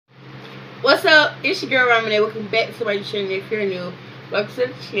What's up? It's your girl Ramen. Welcome back to my channel. If you're new, welcome to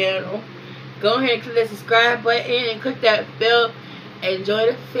the channel. Go ahead and click that subscribe button and click that bell and join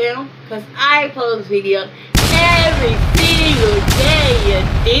the film, because I post videos every single day, you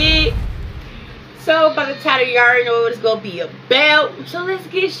dig? So by the title, you already know what it's gonna be about. So let's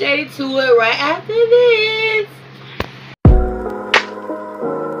get straight into it right after this.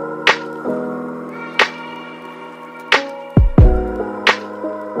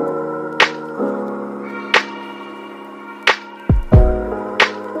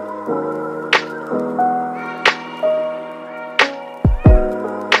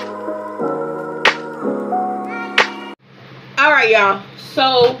 Alright, y'all,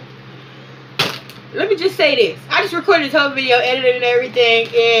 so let me just say this. I just recorded this whole video, edited and everything,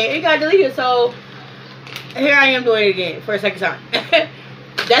 and it got deleted, so here I am doing it again for a second time.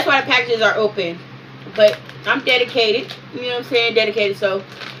 That's why the packages are open, but I'm dedicated, you know what I'm saying, dedicated. So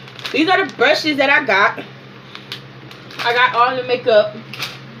these are the brushes that I got. I got all the makeup.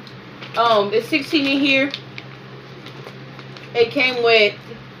 It's 16 in here. It came with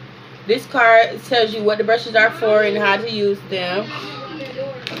this card. It tells you what the brushes are for and how to use them.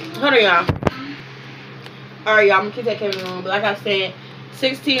 Hold on, y'all. Alright, y'all, I'm gonna keep that camera on. But like I said,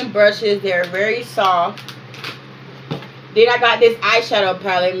 16 brushes. They're very soft. Then I got this eyeshadow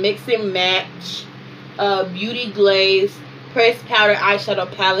palette, Mix and Match Beauty Glaze Pressed Powder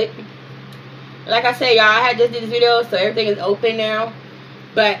Eyeshadow Palette. Like I said, y'all, I just did this video, so everything is open now.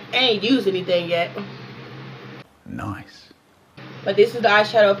 But I ain't used anything yet. Nice. But this is the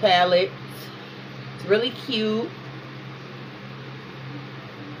eyeshadow palette. It's really cute.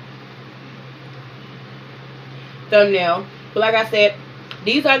 Thumbnail. But like I said,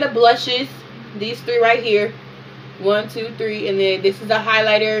 these are the blushes. These three right here. 1, 2, 3. And then this is a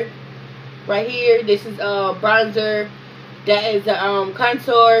highlighter right here. This is a bronzer. That is a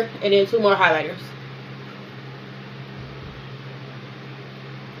contour. And then 2 more highlighters.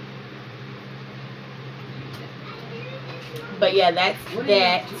 But yeah, that's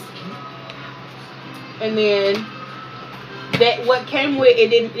that. And then that what came with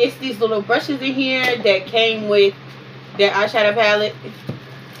it, it's these little brushes in here that came with the eyeshadow palette.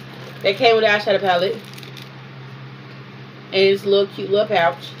 That came with the eyeshadow palette. And it's a little cute little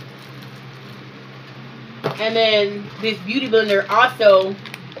pouch. And then this beauty blender also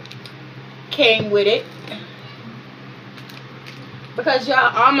came with it. Because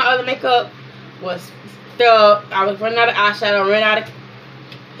y'all, all my other makeup was I was running out of eyeshadow, running out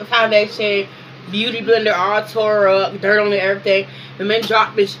of foundation, beauty blender all tore up, dirt on it, everything, and then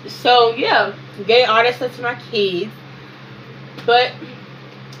dropped it. So yeah, gave all that stuff to my kids. But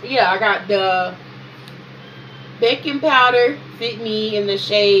yeah, I got the baking powder, Fit Me, in the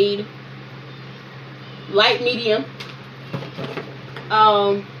shade light medium.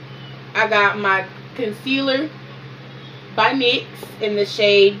 I got my concealer by NYX in the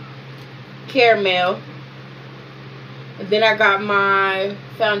shade caramel. And then I got my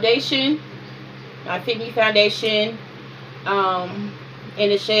foundation, my Fit Me foundation, in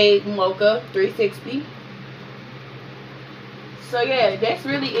the shade Mocha 360. So yeah, that's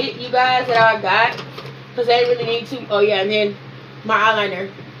really it, you guys, that I got. Because I didn't really need to. Oh yeah, and then my eyeliner.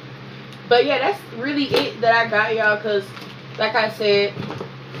 But yeah, that's really it that I got, y'all. Because like I said,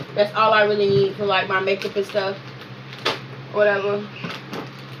 that's all I really need for like my makeup and stuff. Whatever.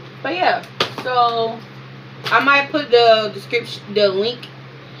 But yeah, so I might put the link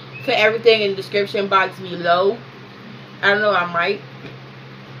to everything in the description box below. I don't know, I might.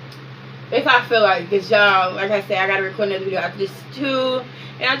 If I feel like, because y'all, like I said, I gotta record another video after this too.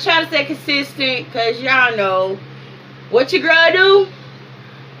 And I'm trying to stay consistent, because y'all know what your girl do.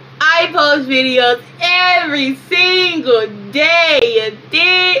 I post videos every single day, you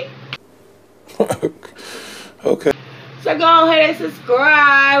dig? Okay. So go ahead and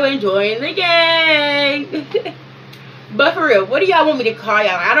subscribe and join the gang. But for real, what do y'all want me to call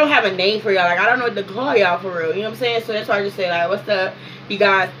y'all? I don't have a name for y'all. Like, I don't know what to call y'all for real. You know what I'm saying? So that's why I just say, like, what's up, you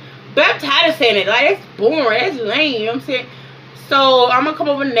guys? But I'm tired of saying it. Like, that's boring. That's lame. You know what I'm saying? So I'm going to come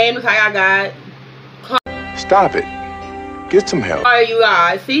up with a name to call y'all guys. Stop it. Get some help. Alright, you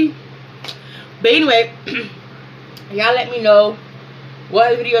guys. See? But anyway, y'all let me know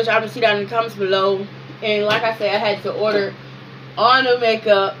what videos y'all want to see down in the comments below. And like I said, I had to order all the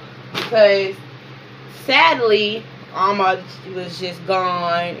makeup because sadly, all my was just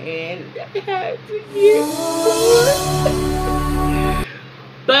gone, and I had to get more.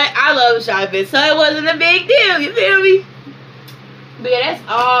 But I love shopping, so it wasn't a big deal. You feel me? But yeah, that's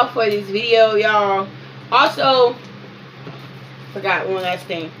all for this video, y'all. Also, forgot one last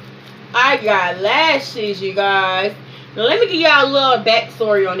thing. I got lashes, you guys. Now, let me give y'all a little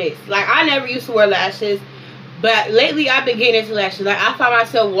backstory on this. Like, I never used to wear lashes, but lately I've been getting into lashes. Like, I find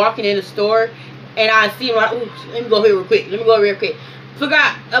myself walking in the store, and I see my, ooh, let me go here real quick.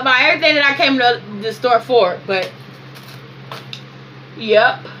 Forgot about everything that I came to the store for, but,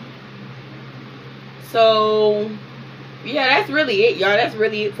 yep. So, yeah, that's really it, y'all. That's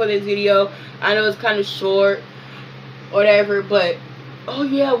really it for this video. I know it's kind of short, whatever, but, oh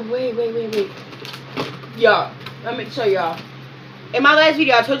yeah, wait. Y'all, let me show y'all. In my last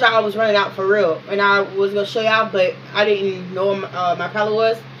video, I told y'all I was running out for real, and I was gonna show y'all, but I didn't know where my palette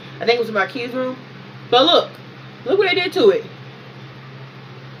was. I think it was in my kids' room. But look what they did to it.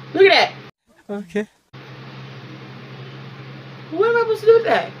 Look at that. Okay. What am I supposed to do with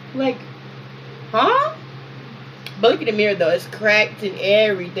that? Like, huh? But look at the mirror though, it's cracked and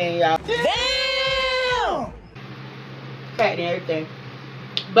everything, y'all. Damn! Cracked and everything.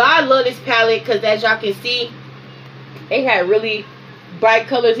 But I love this palette because, as y'all can see, it had really bright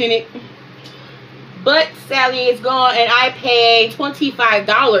colors in it. But sadly it's gone, and I paid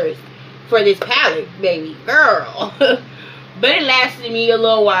 $25 for this palette, baby girl. But it lasted me a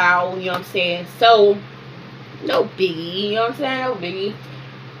little while, you know what I'm saying? So, no biggie, you know what I'm saying? No biggie.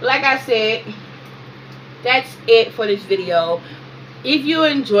 Like I said, that's it for this video. If you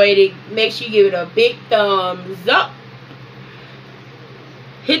enjoyed it, make sure you give it a big thumbs up.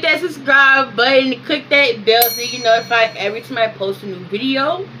 Hit that subscribe button, click that bell so you get notified every time I post a new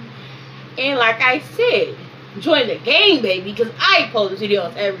video. And like I said, join the game, baby, because I post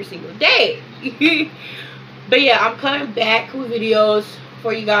videos every single day. But yeah, I'm coming back with videos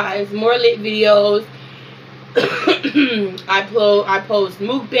for you guys, more lit videos. I post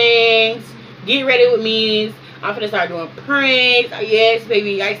mukbangs, get ready with me. I'm gonna start doing pranks. Yes,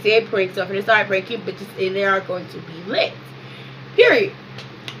 baby, I said pranks. So I'm gonna start pranking bitches, and they are going to be lit. Period.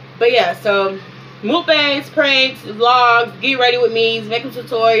 But yeah, so mukbangs, pranks, vlogs, get ready with me, makeup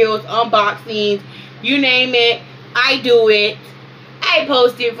tutorials, unboxings, you name it, I do it. I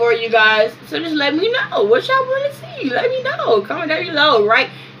post it for you guys. So just let me know what y'all want to see. Let me know. Comment down below right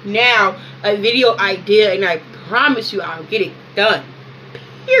now a video idea, and I promise you I'll get it done.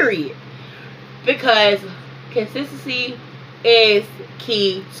 Period. Because consistency is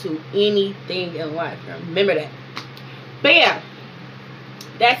key to anything in life. Remember that. But yeah,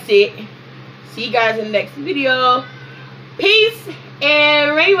 that's it. See you guys in the next video. Peace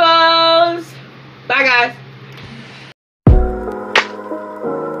and rainbows. Bye, guys.